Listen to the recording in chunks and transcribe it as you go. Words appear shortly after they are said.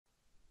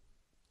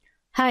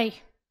Hi,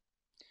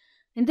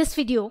 in this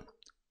video,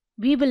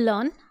 we will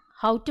learn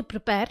how to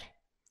prepare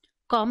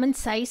common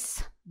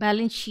size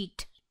balance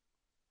sheet.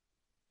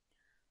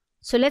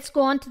 So let's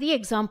go on to the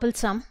example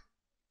sum.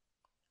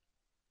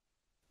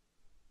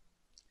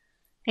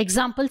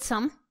 Example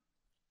sum.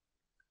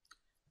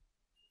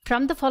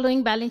 From the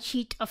following balance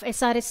sheet of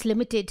SRS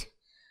Limited,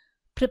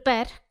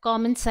 prepare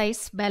common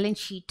size balance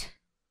sheet.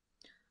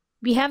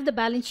 We have the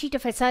balance sheet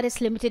of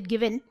SRS Limited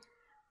given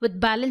with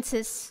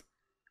balances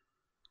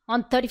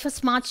on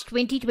 31st March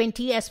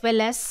 2020 as well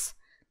as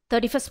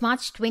 31st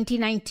March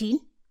 2019,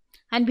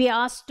 and we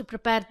are asked to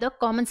prepare the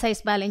common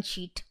size balance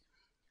sheet.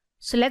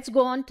 So let's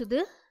go on to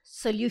the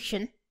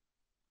solution.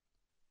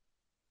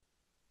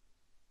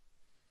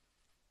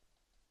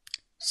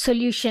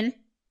 Solution.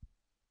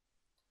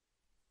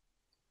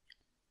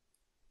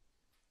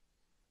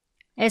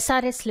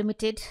 SRS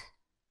Limited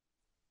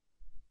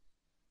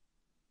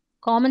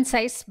common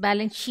size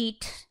balance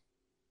sheet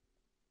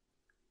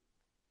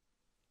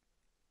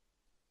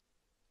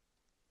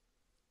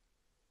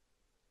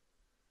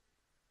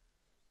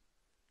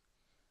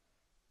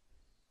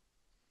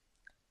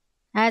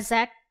as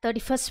at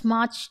 31st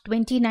March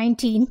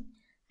 2019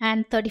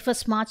 and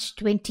 31st March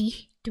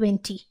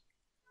 2020.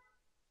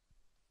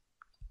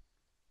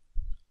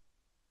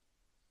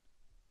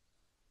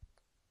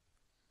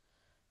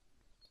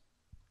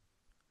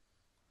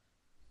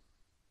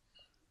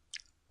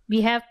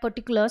 We have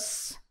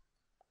particulars,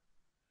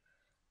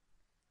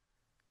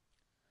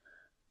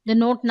 the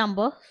note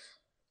number.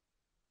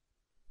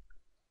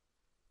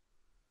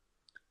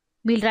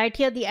 We'll write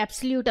here the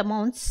absolute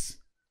amounts.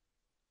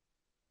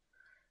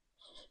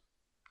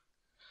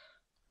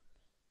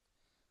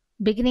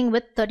 Beginning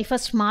with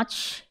 31st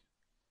March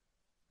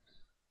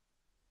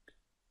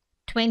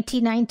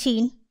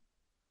 2019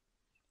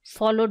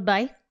 followed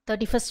by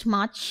 31st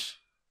March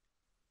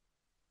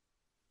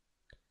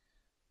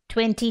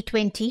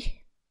 2020,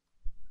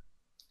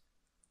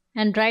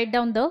 and write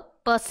down the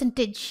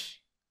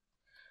percentage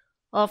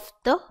of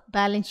the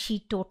balance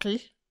sheet total.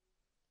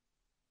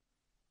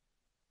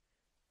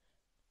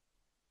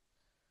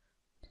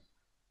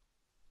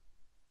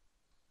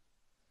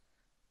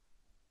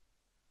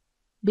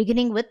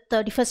 Beginning with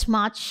 31st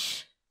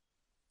March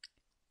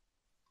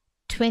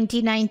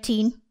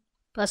 2019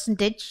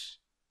 percentage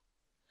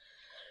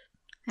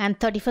and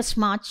 31st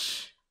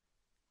March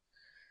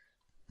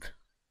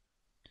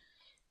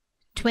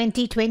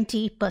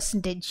 2020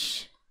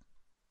 percentage.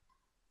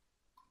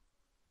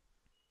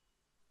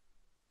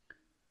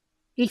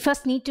 We'll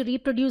first need to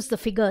reproduce the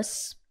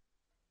figures.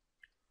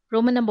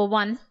 Roman number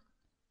 1,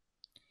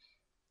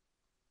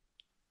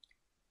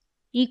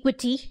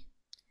 equity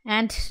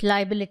and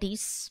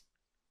liabilities.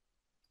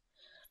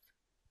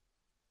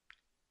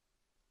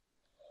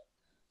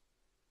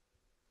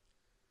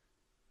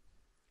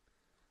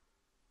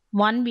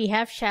 One, we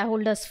have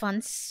shareholders'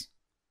 funds.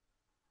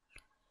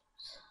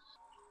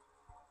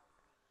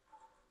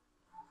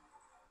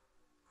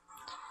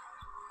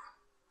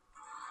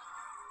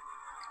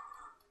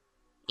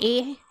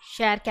 A,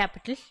 share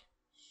capital.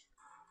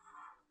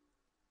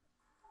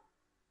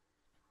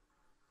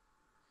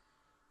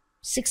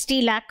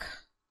 ₹60 lakh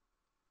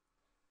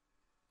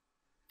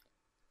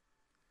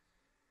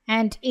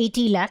and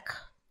 80 lakh.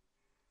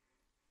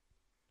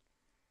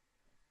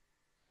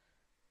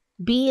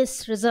 B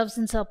is reserves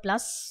and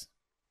surplus.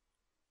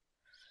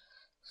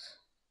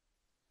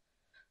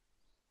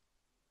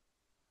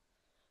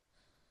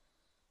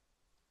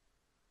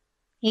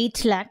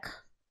 ₹8 lakh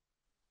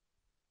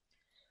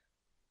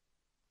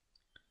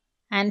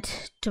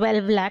and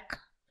 12 lakh.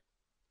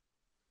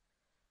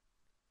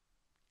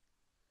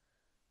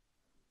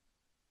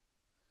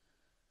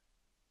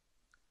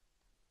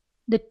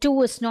 The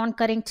 2 is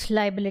non-current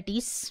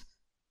liabilities.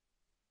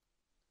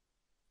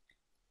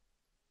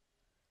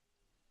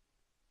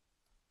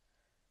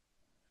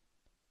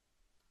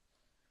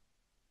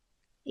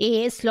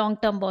 A is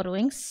long-term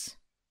borrowings.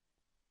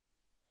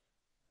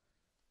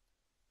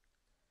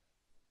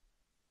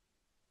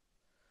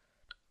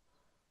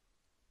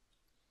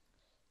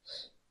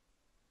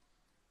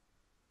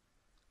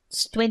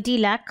 It's 20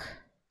 lakh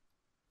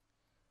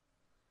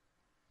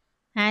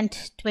and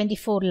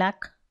 24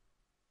 lakh.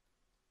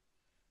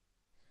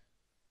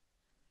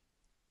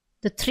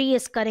 The 3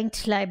 is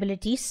current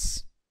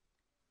liabilities.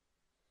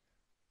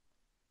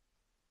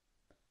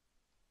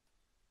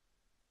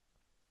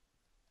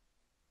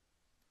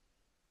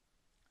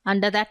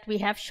 Under that we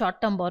have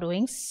short-term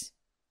borrowings.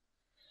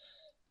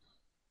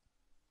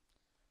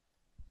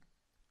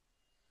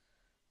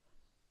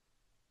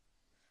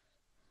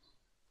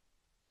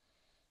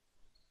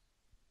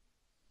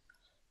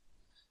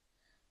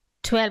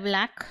 ₹12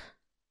 lakh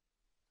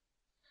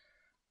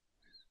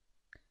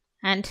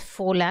and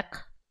 4 lakh.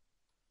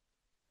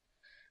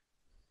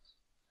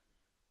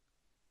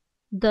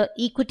 The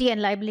equity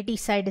and liability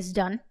side is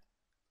done.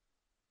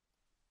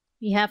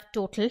 We have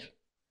total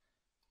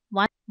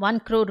 1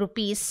 crore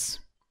rupees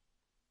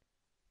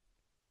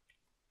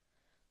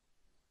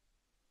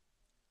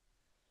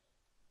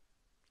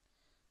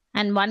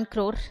and 1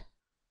 crore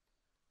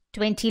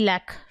 20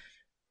 lakh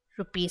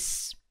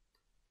rupees.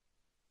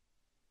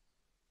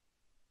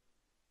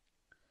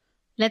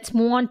 Let's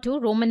move on to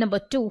Roman number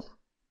 2,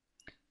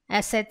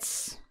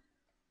 assets.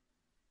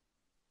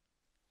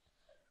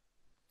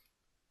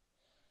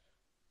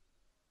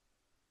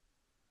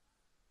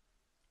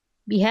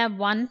 We have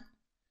 1,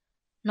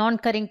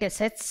 non-current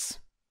assets.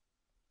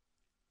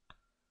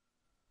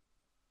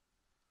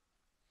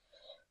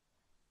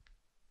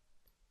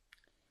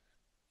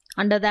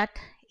 Under that,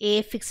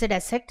 A, fixed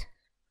asset.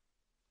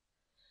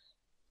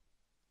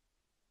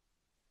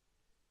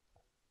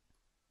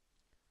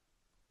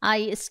 I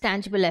is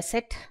tangible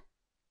asset.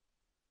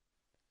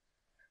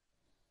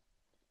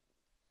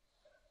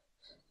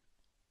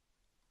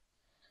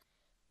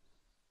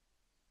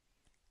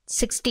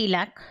 ₹60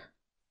 lakh.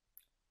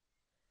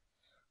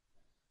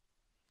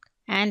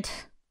 And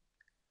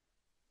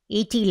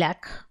 80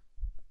 lakh.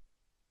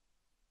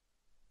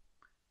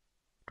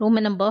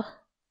 Roman number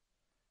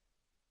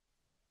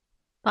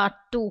part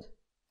 2,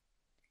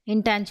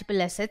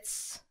 intangible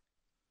assets.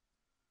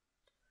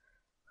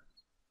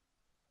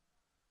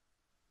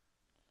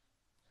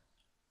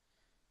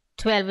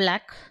 ₹12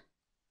 lakh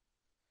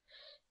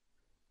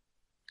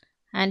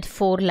and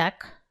 4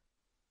 lakh.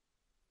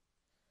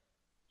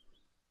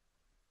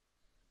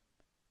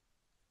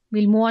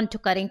 We'll move on to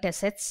current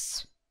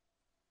assets.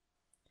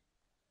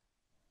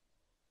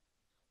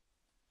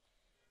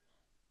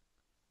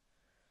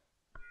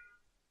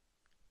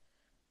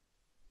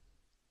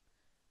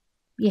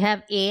 We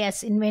have A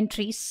as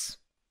inventories.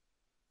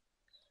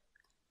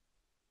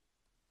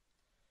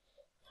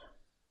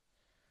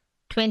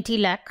 ₹20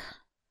 lakh,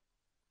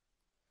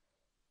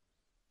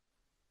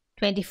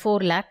 24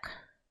 lakh,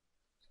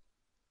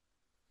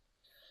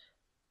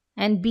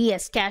 and B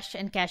as cash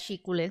and cash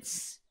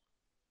equivalents.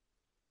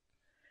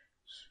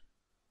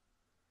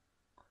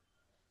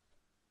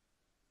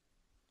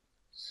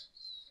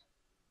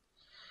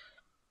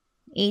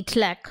 ₹8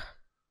 lakh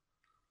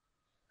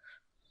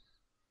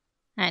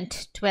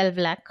and 12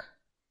 lakh.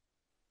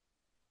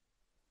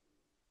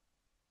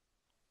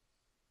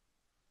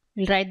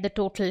 We'll write the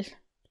total.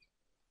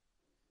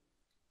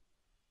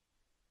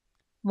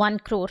 1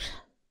 crore.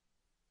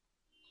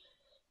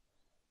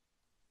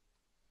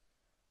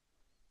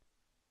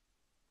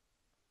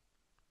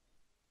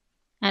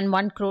 And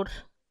 1 crore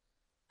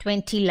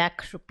 20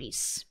 lakh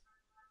rupees.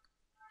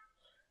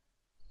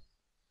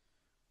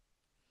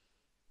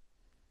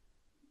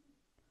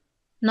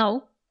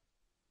 Now,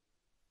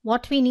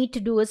 what we need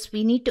to do is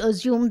we need to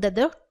assume that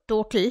the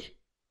total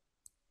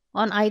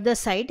on either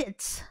side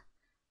it's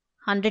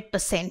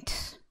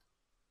 100%.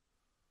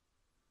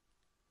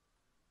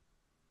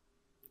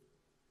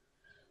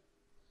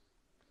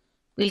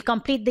 We'll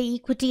complete the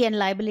equity and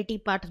liability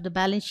part of the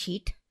balance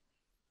sheet.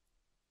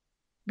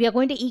 We are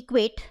going to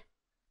equate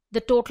the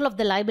total of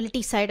the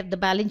liability side of the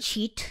balance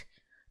sheet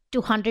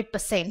to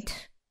 100%.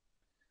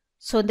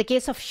 So in the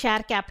case of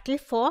share capital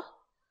for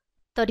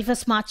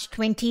 31st March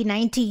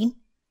 2019,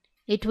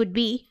 it would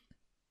be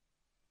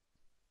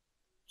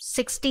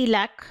 60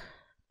 lakh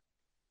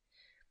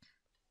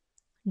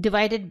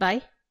divided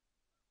by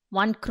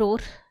 1 crore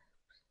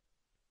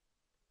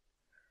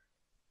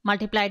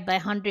multiplied by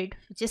 100,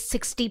 which is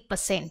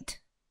 60%.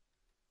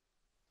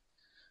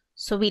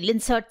 So we'll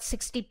insert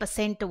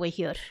 60% over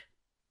here.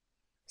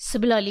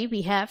 Similarly,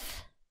 we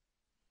have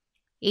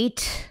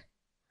 8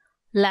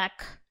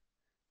 lakh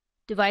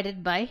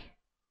divided by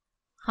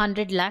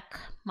 100 lakh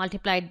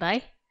multiplied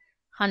by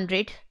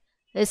 100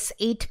 is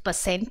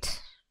 8%.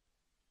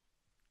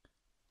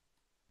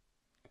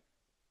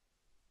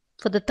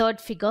 For the third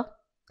figure,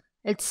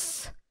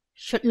 it's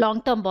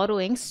long-term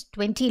borrowings.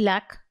 20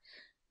 lakh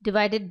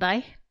divided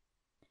by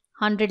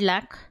 100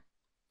 lakh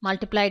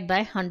multiplied by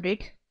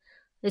 100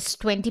 is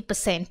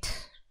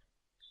 20%.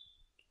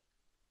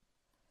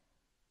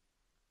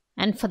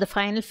 And for the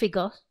final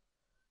figure,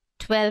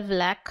 12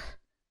 lakh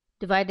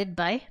divided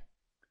by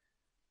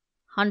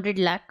 100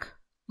 lakh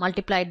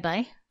multiplied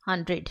by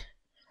 100,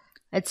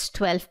 it's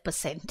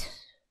 12%.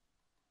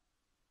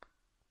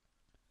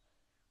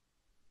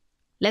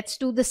 Let's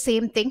do the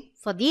same thing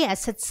for the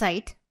asset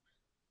side.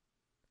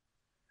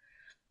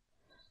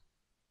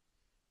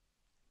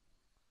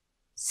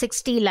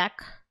 ₹60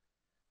 lakh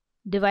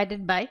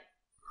divided by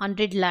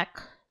 100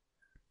 lakh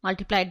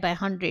multiplied by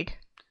 100,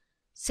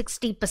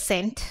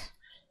 60%.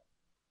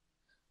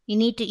 We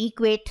need to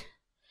equate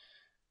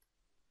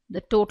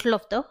the total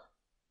of the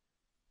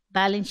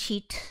balance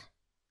sheet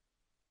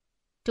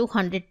to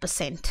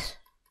 100%.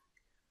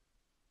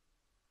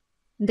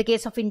 In the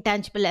case of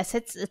intangible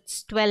assets,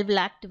 it's 12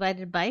 lakh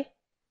divided by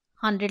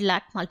 100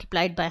 lakh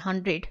multiplied by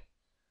 100,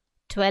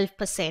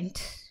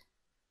 12%.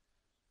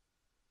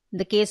 In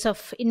the case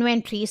of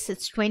inventories,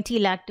 it's 20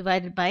 lakh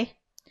divided by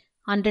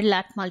 100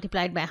 lakh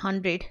multiplied by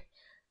 100,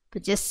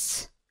 which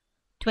is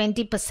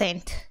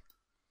 20%,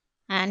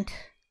 and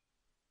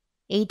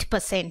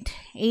 8%.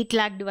 8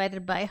 lakh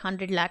divided by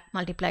 100 lakh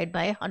multiplied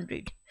by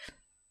 100.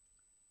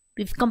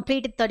 We've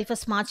completed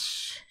 31st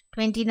March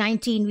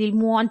 2019. We'll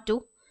move on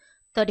to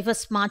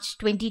 31st March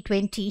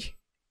 2020.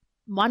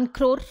 1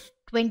 crore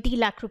 20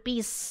 lakh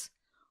rupees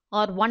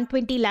or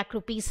 120 lakh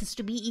rupees is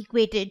to be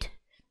equated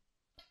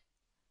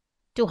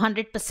to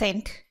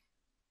 100%.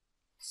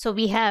 So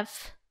we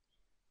have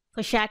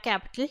for share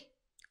capital,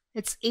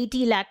 it's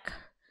 80 lakh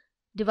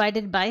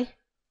divided by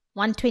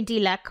 120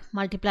 lakh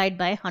multiplied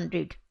by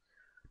 100.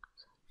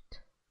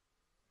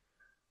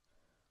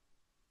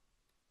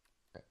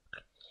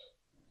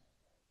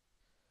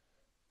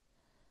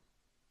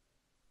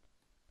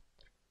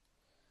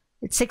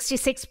 It's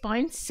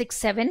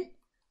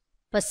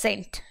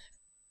 66.67%.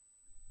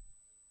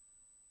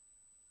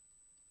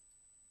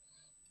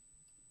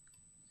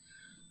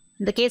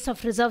 In the case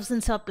of reserves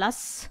and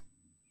surplus,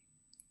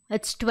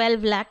 it's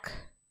 12 lakh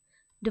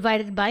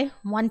divided by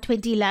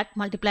 120 lakh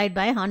multiplied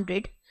by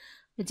 100,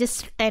 which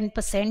is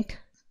 10%.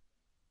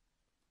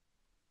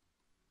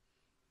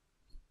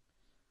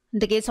 In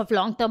the case of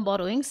long-term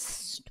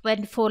borrowings,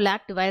 24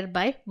 lakh divided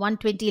by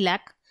 120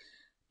 lakh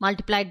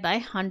multiplied by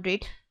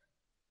 100,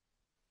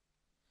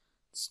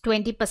 it's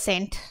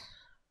 20%.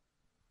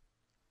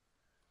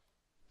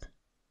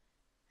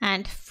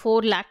 And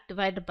 4 lakh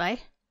divided by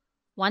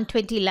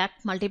 120 lakh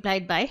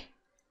multiplied by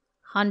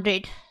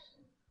 100,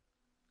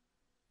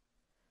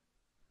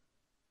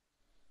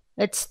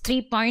 it's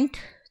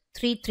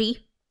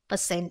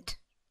 3.33%.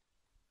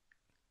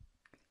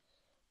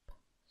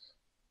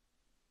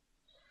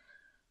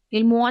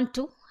 We'll move on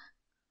to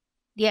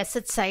the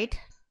asset side.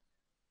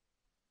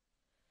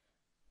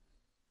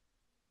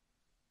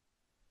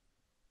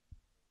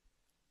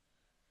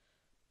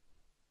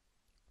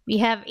 We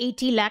have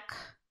 80 lakh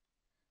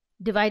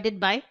divided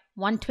by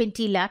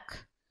 120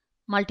 lakh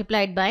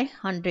multiplied by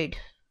 100.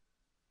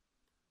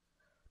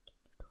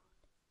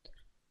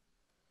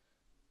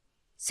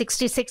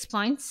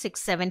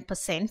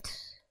 66.67%.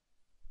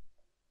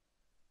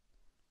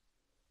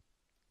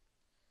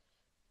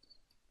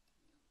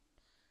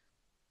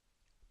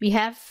 We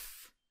have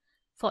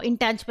for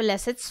intangible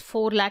assets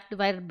 4 lakh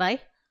divided by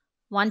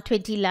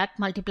 120 lakh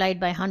multiplied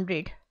by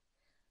 100.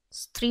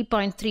 It's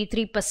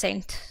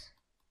 3.33%.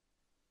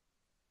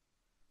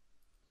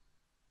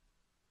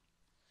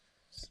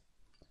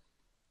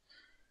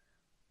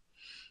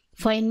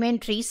 For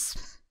inventories,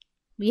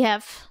 we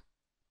have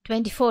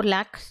 24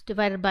 lakh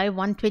divided by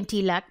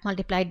 120 lakh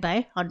multiplied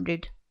by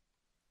 100.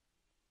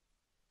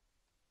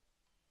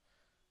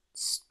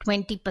 It's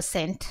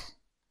 20%.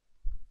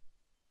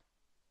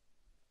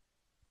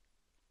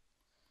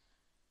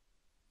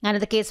 And in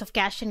the case of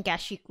cash and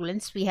cash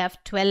equivalents, we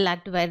have 12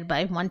 lakh divided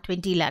by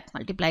 120 lakh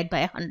multiplied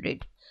by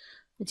 100,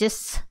 which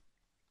is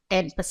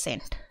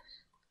 10%.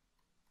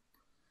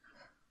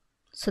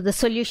 So the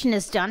solution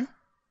is done.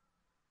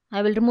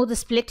 I will remove the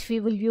split. We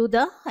will view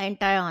the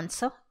entire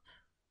answer.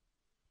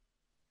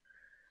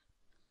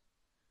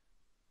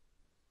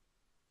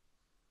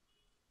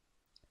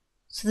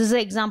 So this is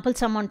the example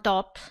sum on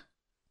top.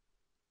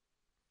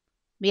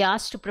 We are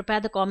asked to prepare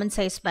the common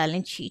size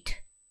balance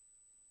sheet.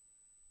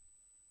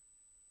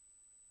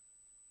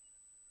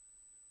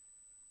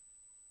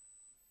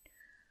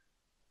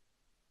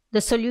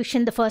 The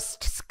solution, the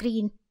first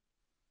screen.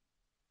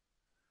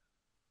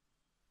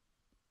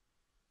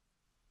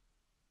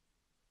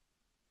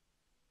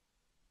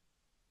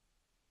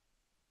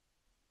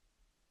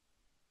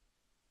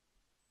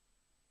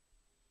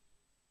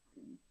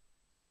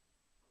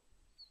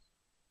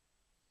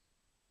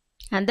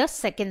 And the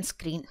second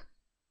screen.